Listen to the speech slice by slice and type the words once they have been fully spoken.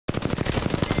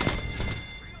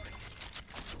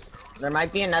There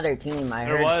might be another team. I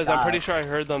There heard was. Scott. I'm pretty sure I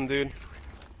heard them, dude.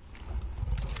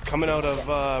 Coming out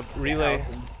of relay.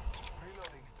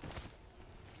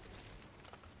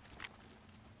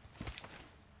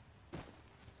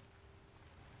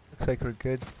 Looks like we're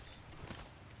good.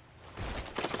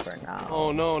 For now.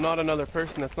 Oh no, not another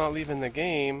person that's not leaving the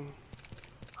game.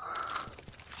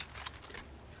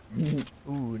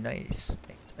 Ooh, nice.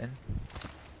 Thanks, man.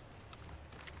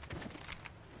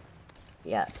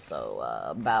 Yeah. So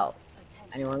about.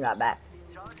 Anyone got back?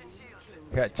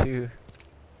 Got 2.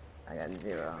 I got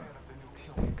 0.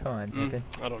 Come on, Pippin.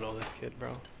 I don't know this kid,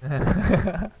 bro.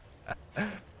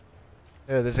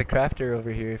 Oh, there's a crafter over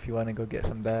here if you want to go get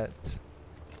some bats.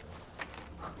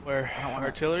 Where?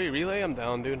 Artillery? Relay? I'm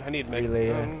down, dude. I need mech. Relay,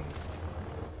 yeah.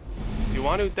 You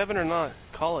want to, Devin, or not?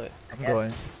 Call it. I'm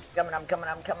going. I'm coming.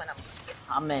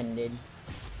 I'm in, dude.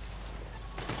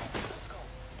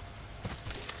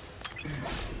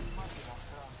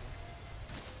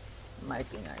 Might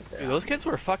be nice. Dude, those kids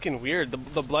were fucking weird.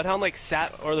 The bloodhound like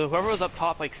sat, or whoever was up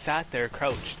top like sat there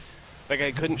crouched. Like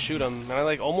I couldn't shoot him, and I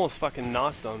like almost fucking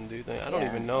knocked them, dude. Like, I don't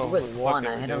even know. With what the one,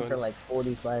 fuck I they hit were him doing. for like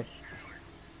 40 flesh.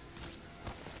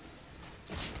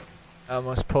 I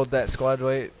almost pulled that squad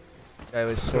wipe. Guy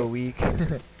was so weak.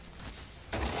 I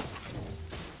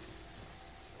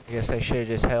guess I should have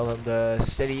just held him to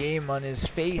steady aim on his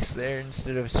face there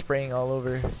instead of spraying all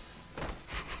over.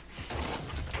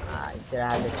 I should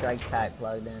have had the strike pack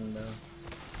plugged in, bro.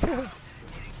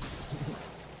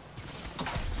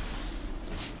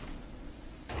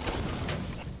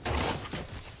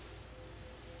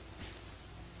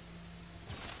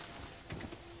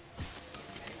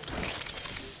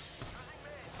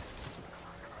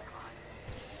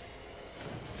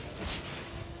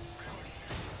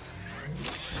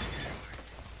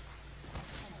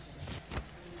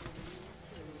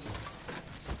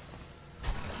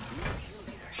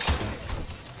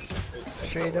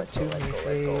 Straight up to my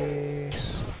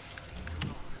face.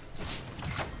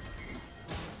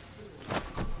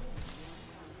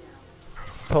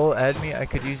 Cole, add me. I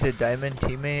could use a diamond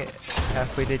teammate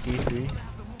halfway to D3.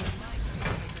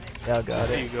 Yeah, got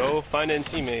There you it. go, finding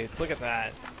teammates. Look at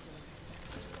that.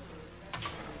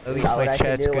 At least Is that what my I should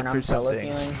chat's do good when for I'm solo something.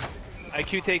 queuing?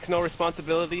 IQ takes no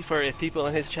responsibility for if people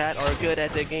in his chat are good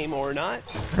at the game or not.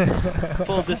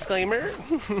 Full disclaimer.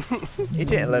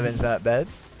 Agent 11's not bad.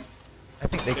 I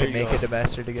think they There could you make go. it a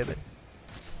master together.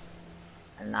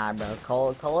 Nah, bro.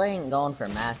 Cole ain't going for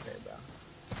master, bro.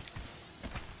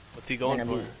 What's he going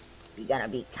for? You're gonna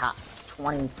be top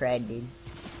 20 Fred, dude.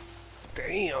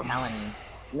 Damn. I'm telling you.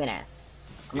 I'm You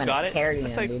gonna got it? carry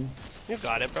That's him, like- dude. You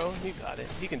got it, bro. You got it.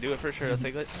 He can do it for sure. That's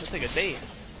like a day.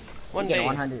 One You get day.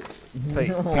 100. It's like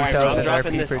Alright, bro, 2,000 I'm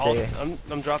dropping RP this. per day.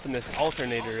 I'm dropping this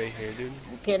alternator right here, dude.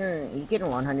 You can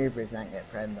 100% get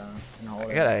Fred though. And hold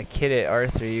I it. got a kit at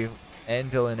R3,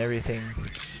 anvil and everything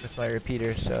with my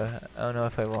repeater, so I don't know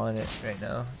if I want it right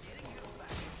now.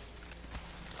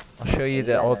 I'll show you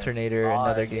the Yeah, alternator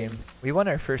another dude. game. We won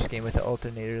our first game with the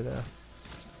alternator though.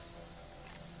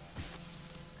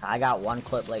 I got one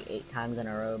clip like 8 times in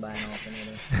a row by an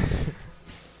alternator.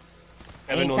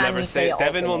 Devin will Anytime never you say say.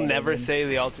 Devin will alternator, never dude. say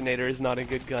the alternator is not a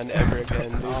good gun ever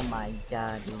again, dude. Oh my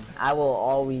god, dude. I will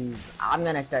always. I'm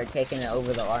gonna start taking it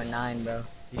over the R9, bro.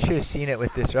 You should have seen it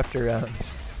with disruptor rounds.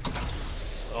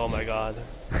 Oh my god.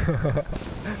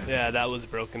 Yeah, that was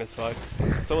broken as fuck.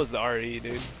 So was the RE,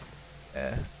 dude.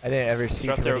 Yeah, I didn't ever see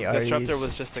too many REs. Disruptor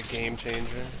was just a game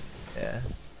changer. Yeah.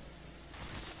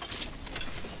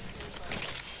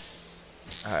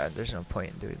 There's no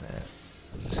point in doing that.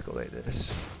 I'll just go like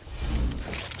this.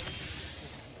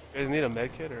 You guys need a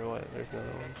med kit or what? There's another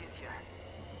one.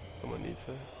 Someone needs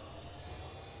it.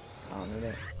 I don't need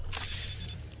it.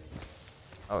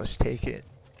 I'll just take it.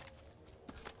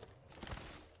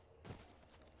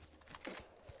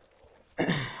 I'm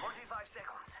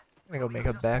gonna go make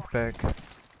a backpack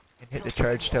and hit the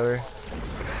charge tower.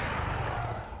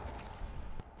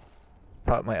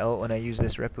 Pop my ult when I use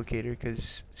this replicator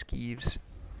because skeeves.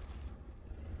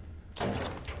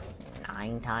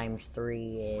 9 times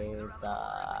 3 is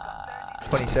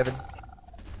 27.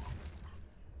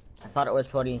 I thought it was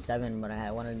 27, but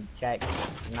I wanted to check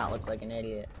and not look like an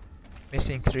idiot.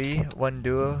 Missing 3, 1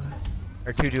 duo,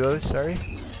 or 2 duos, sorry.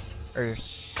 Or,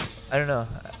 I don't know.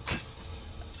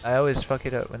 I always fuck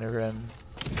it up whenever I'm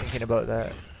thinking about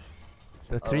that.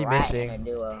 So 3 A rat missing. and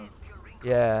a duo.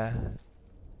 Yeah.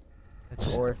 That's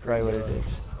just Or probably what it duos. is.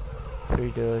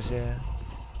 3 duos, yeah.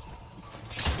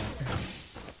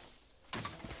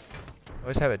 I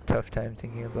always have a tough time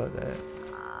thinking about that.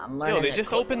 I'm learning Yo, they to just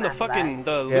click opened the when I'm back. fucking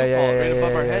the loot Yeah, yeah, vault yeah, right yeah,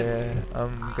 above our yeah, heads. yeah.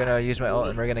 I'm gonna use my ult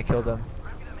and we're gonna kill them.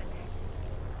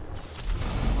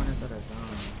 I wanna go to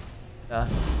Nah.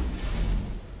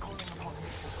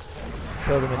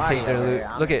 Kill them and Why take are their you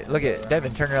loot. there? Look at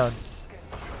Devin, turn around.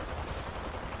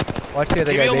 Watch the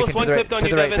other Give me guy almost bacon to one the right, clipped on to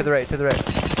you, the right, to Devin. the right, to the right.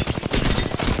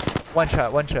 One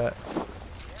shot, one shot.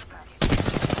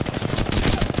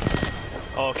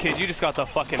 Oh, kid, you just got the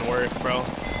fucking work, bro.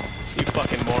 You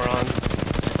fucking moron.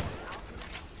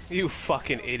 You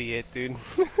fucking idiot, dude.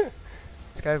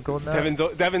 This guy have gold now?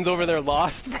 Devin's over there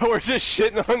lost, bro. We're just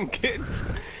shitting on kids.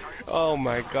 Oh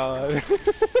my god.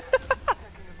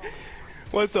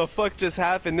 What the fuck just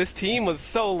happened? This team was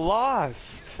so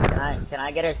lost. Can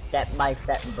I get a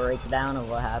step-by-step breakdown of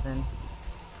what happened?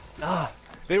 Ah,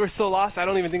 they were so lost, I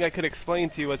don't even think I could explain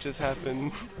to you what just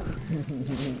happened.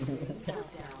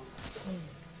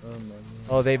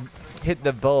 Oh, they hit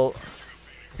the bolt.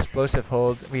 Explosive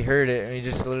hold. We heard it and we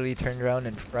just literally turned around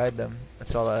and fried them.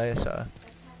 That's all I saw.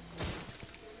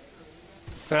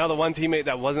 So now the one teammate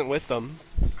that wasn't with them,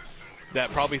 that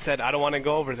probably said, I don't want to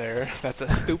go over there, that's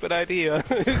a stupid idea,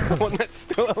 is the one that's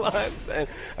still alive saying,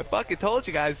 I fucking told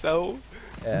you guys so.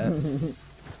 Yeah.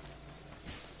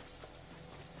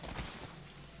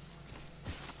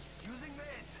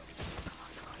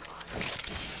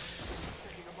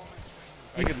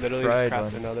 I could literally just Fried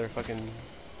craft one. another fucking...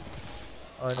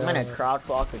 Oh, I'm no. gonna crouch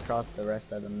walk across the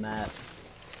rest of the map.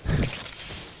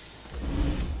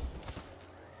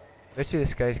 Bet you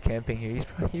this guy's camping here. He's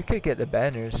probably, you could get the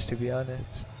banners, to be honest.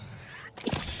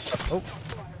 Oh.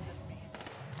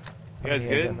 You guys Yeah,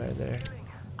 good? them right there.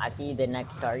 I see the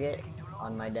next target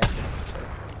on my desk.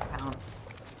 Count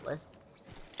list.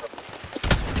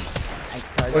 Next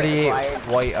target 48 acquired.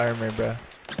 white armor, bro.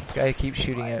 This guy keeps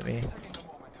shooting at me.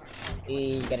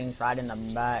 He's getting fried in the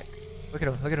back. Look at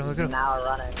him, look at him, look at him. Now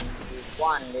running. He's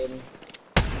one, dude.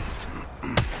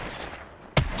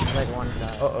 He's like one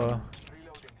shot. Uh-oh.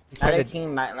 He's Another trying to...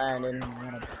 team might land, dude.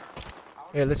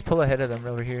 Here, let's pull ahead of them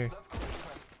over here.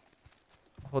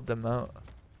 Hold them out.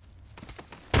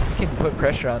 We can put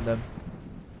pressure on them.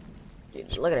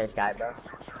 Dude, look at this guy, bro.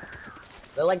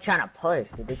 They're like trying to push,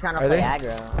 dude. They're trying to Are play they?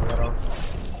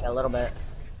 aggro a little bit.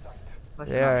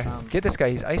 Pushing They on are. some. Get this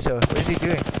guy, he's ISO. What is he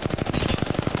doing?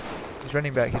 He's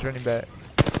running back, he's running back.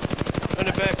 Run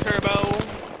it back, Turbo!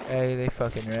 Hey, they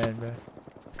fucking ran, bro.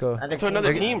 Let's go. Into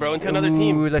another team, bro, into another Ooh,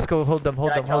 team. let's go hold them,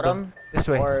 hold Should I them, hold tell them. This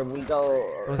way. Or we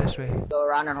go Go this way. go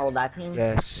around and hold that team?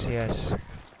 Yes, yes.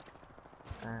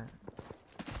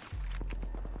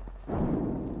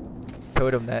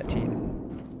 Totem that team.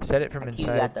 Set it from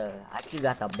inside. Actually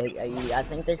got the big. I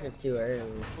think this is too early.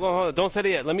 Hold on, don't set it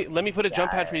yet. Let me put a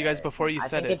jump pad for you guys before you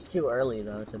set I it. think it's too early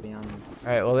though, to be honest.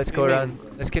 Alright, well let's go What do you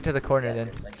around. Let's get to the corner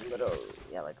then. Like little,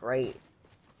 yeah, like right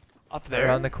Up there.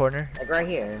 Around the corner. like right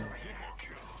here.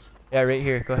 Yeah, right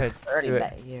here. Go ahead. Already Do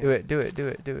back it. here. Do it. Do it. Do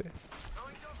it. Do it.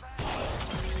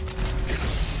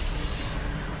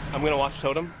 I'm gonna watch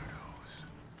Totem.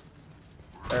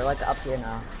 They're like up here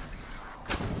now.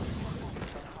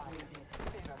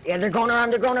 Yeah, they're going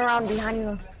around behind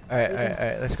you. Alright, alright,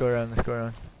 alright. Let's go around. Let's go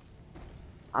around.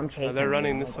 I'm chasing. They're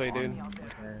running them. this way, dude.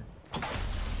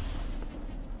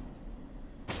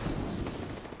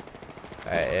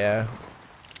 Alright, yeah.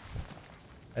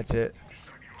 That's it.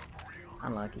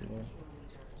 Unlucky, dude.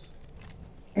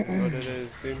 That's what it is,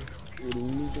 dude. It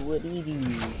is what it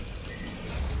is.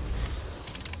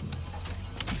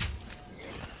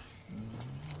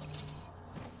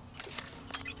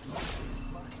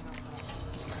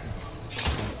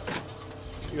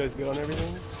 You guys good on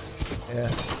everything? Yeah.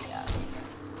 Yeah.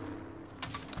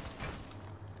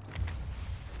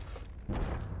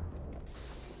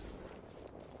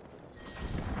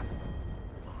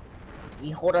 We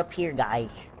hold up here, guys.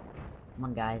 Come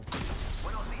on, guys.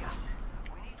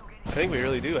 I think we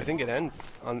really do. I think it ends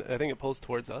on. I think it pulls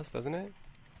towards us, doesn't it?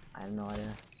 I have no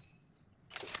idea.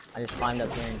 I just climbed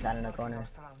up here and sat in the corner.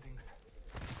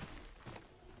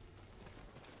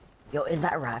 Yo, is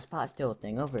that rat spot still a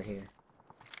thing over here?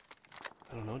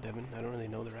 I don't know, Devin. I don't really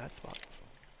know the rat spots.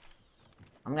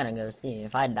 I'm gonna go see.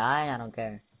 If I die, I don't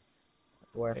care.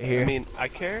 Worth it. Here. I mean, I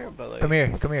care, but like. Come here.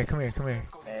 Come here. Come here. Come here.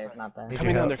 Okay, it's not that. Need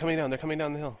Coming your down. help. They're coming down. They're coming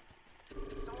down the hill.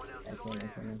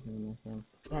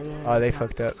 Oh, they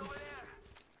fucked up.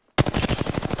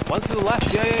 One to the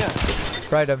left. Yeah, yeah, yeah.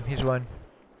 Fried him. He's one.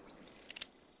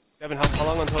 Devin, how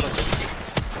long on total?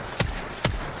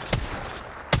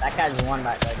 That guy's one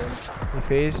back there, dude. He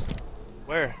phased.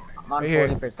 Where? I'm on Right here.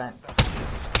 40%.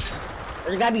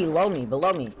 There's a guy below me,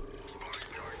 below me.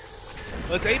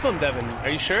 Let's ape him, Devin. Are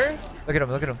you sure? Look at him.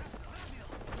 Look at him.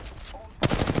 Oh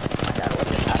my god, what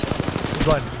just happened? He's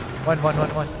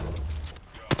one.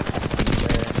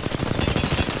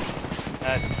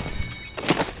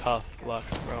 That's tough luck,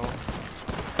 bro.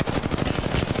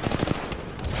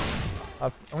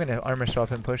 I'm gonna armor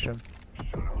swap and push him.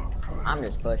 I'm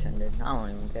just pushing, dude. I don't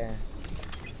even care.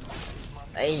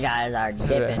 These guys are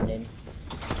dipping, dude.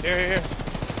 Here.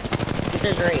 This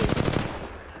is raid.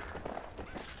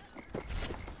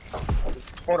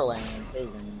 Portaling in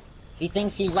prison. She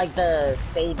thinks she's like the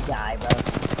fade guy, bro.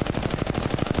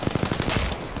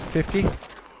 50?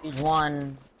 She's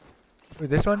one. Ooh,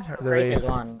 this one? Or the Wraith is Wraith?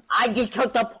 one. I just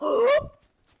took the.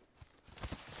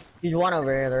 She's one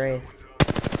over here, the Wraith.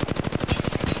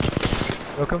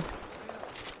 Welcome.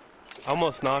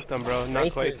 Almost knocked him, bro. Not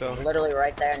Wraith quite is though. literally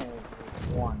right there, and he's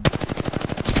one.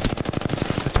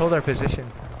 Let's hold our position.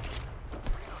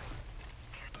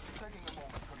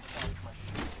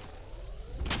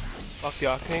 Fuck the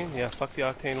octane. Yeah, fuck the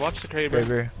octane. Watch the Kraber.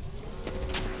 Kraber.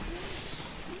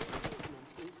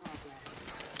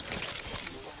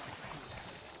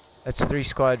 That's 3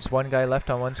 squads. 1 guy left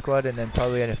on 1 squad, and then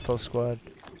probably a full squad.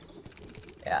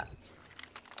 Yeah.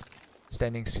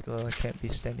 Standing still. I can't be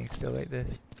standing still like this.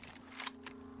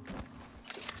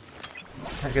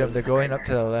 Look at them. They're going up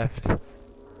to the left.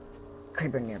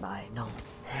 Creeper nearby. No.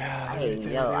 Yeah, Hey,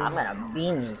 yo, I'm gonna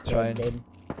beam these Fine. kids, dude.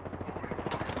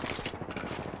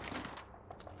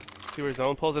 see where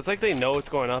zone pulls. It's like they know it's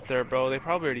going up there, bro. They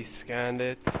probably already scanned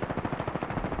it.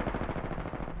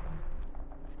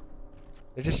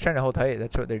 They're just trying to hold height.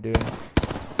 That's what they're doing.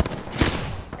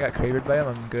 I got Krabered by him.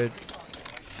 I'm good.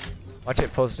 Watch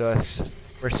it pulls to us.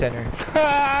 We're center.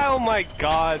 Oh my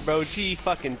god, bro. G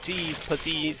fucking G,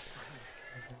 pussies.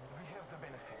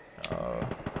 Oh.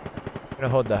 I'm gonna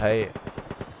hold the height.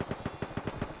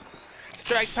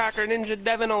 Strike Packer Ninja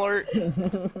Devon alert.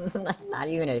 Not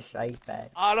even a strike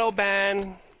back. Auto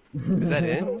ban. Is that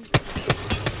in?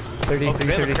 33, Oh, they have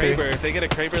a 33. Kraber. If they get a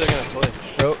Kraber, they're gonna push.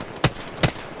 Oh,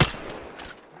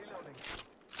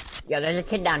 Yo, there's a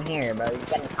kid down here, bro. He's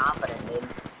getting confident, dude.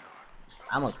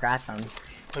 I'm gonna crash him.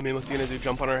 I mean, what's he gonna do?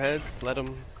 Jump on our heads? Let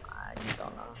him. I just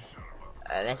don't know.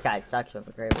 This guy sucks with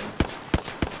a Kraber.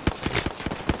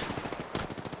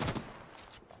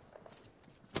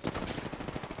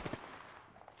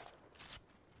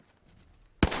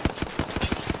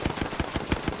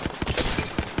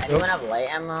 Anyone have light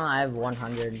ammo? I have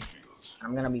 100.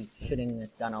 I'm gonna be shooting this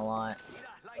gun a lot.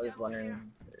 I was wondering if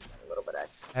there's a little bit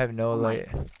of. I have no Oh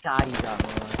light. my god, he's got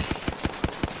more.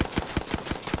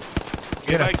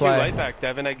 Give gonna IQ fly. light back,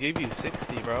 Devin. I gave you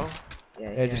 60, bro.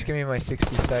 Yeah, just give me my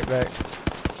 60 stack back.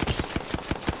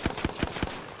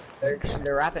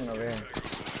 They're rapping over here.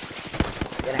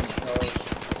 Getting close.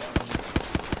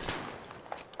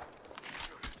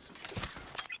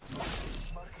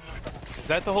 Is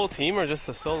that the whole team or just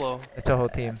the solo? It's a whole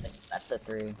team. That's the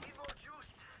 3.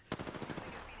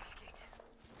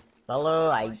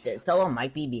 Solo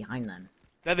might be behind them.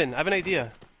 Devin, I have an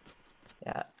idea.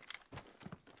 Yeah.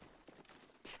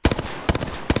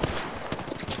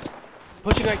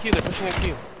 Pushing IQ, they're pushing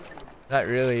IQ. Not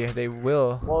really. They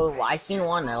will. Well, I seen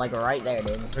one. They're like right there,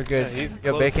 dude. We're good. Yeah, he's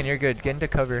Yo, close. Bacon, you're good. Get into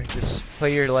cover. Just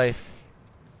play your life.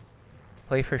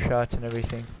 Play for shots and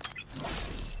everything.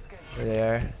 There they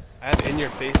are. I have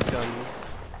in-your-face guns.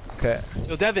 Okay.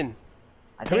 Yo, Devin.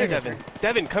 I Come here, think Devin.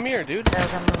 Devin, come here, dude.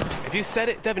 it's If you set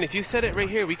it, Devin, if you set it right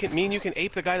here, me and you can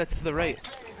ape the guy that's to the right.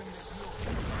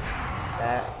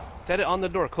 Set it on the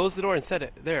door. Close the door and set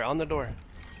it. There, on the door.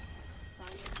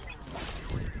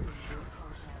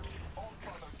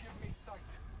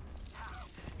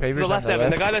 To Kraber's the left, on the Devin.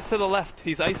 left. The guy that's to the left.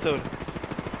 He's ISO'd.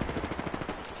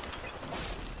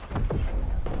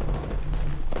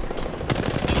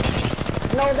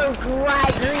 No, they're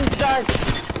green sucks.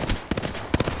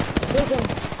 Listen,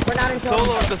 we're not in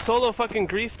Solo, the solo fucking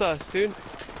griefed us, dude.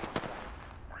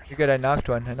 You're good. I knocked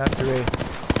one. I knocked the Wraith.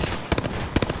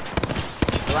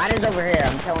 Rider's over here.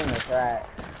 I'm telling you, right.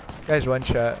 Guy's one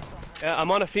shot. Yeah,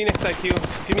 I'm on a Phoenix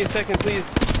IQ. Give me a second, please.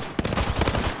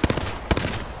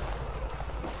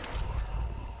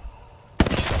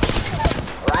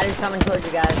 Rider's coming towards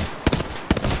you guys.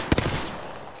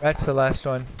 That's the last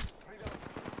one.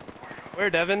 Where,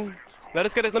 Devin? Let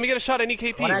me get a shot. I need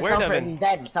KP. One on Where, self-res. Devin? He's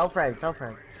dead. Self-res.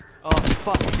 Self-res. Oh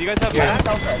fuck. Do you guys have Yeah. map?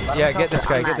 Self-res. Let him Yeah, get this self-res.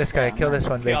 guy. I'm Get not this guy. dead. Kill I'm this not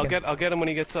one, Yeah, Bacon. I'll get him when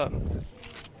he gets up.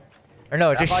 Or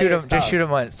no, Drop just all shoot your him. Just stuff. shoot him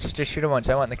once. Just shoot him once.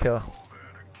 I want the kill.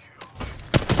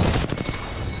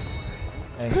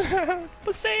 Nice.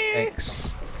 Pussy. Thanks.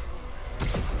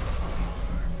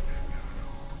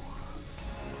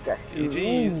 dead.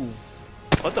 GG's.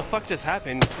 What the fuck just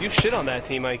happened? You shit on that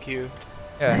team, IQ.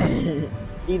 Yeah.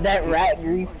 Dude, that rat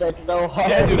grief that's so hard.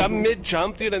 Yeah, dude, I'm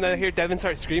mid-jump, dude, and then I hear Devin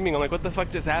start screaming. I'm like, what the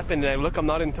fuck just happened? And I look, I'm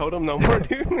not in totem no more,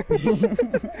 dude.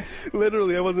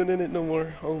 Literally, I wasn't in it no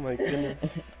more. Oh my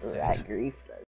goodness. Rat grief.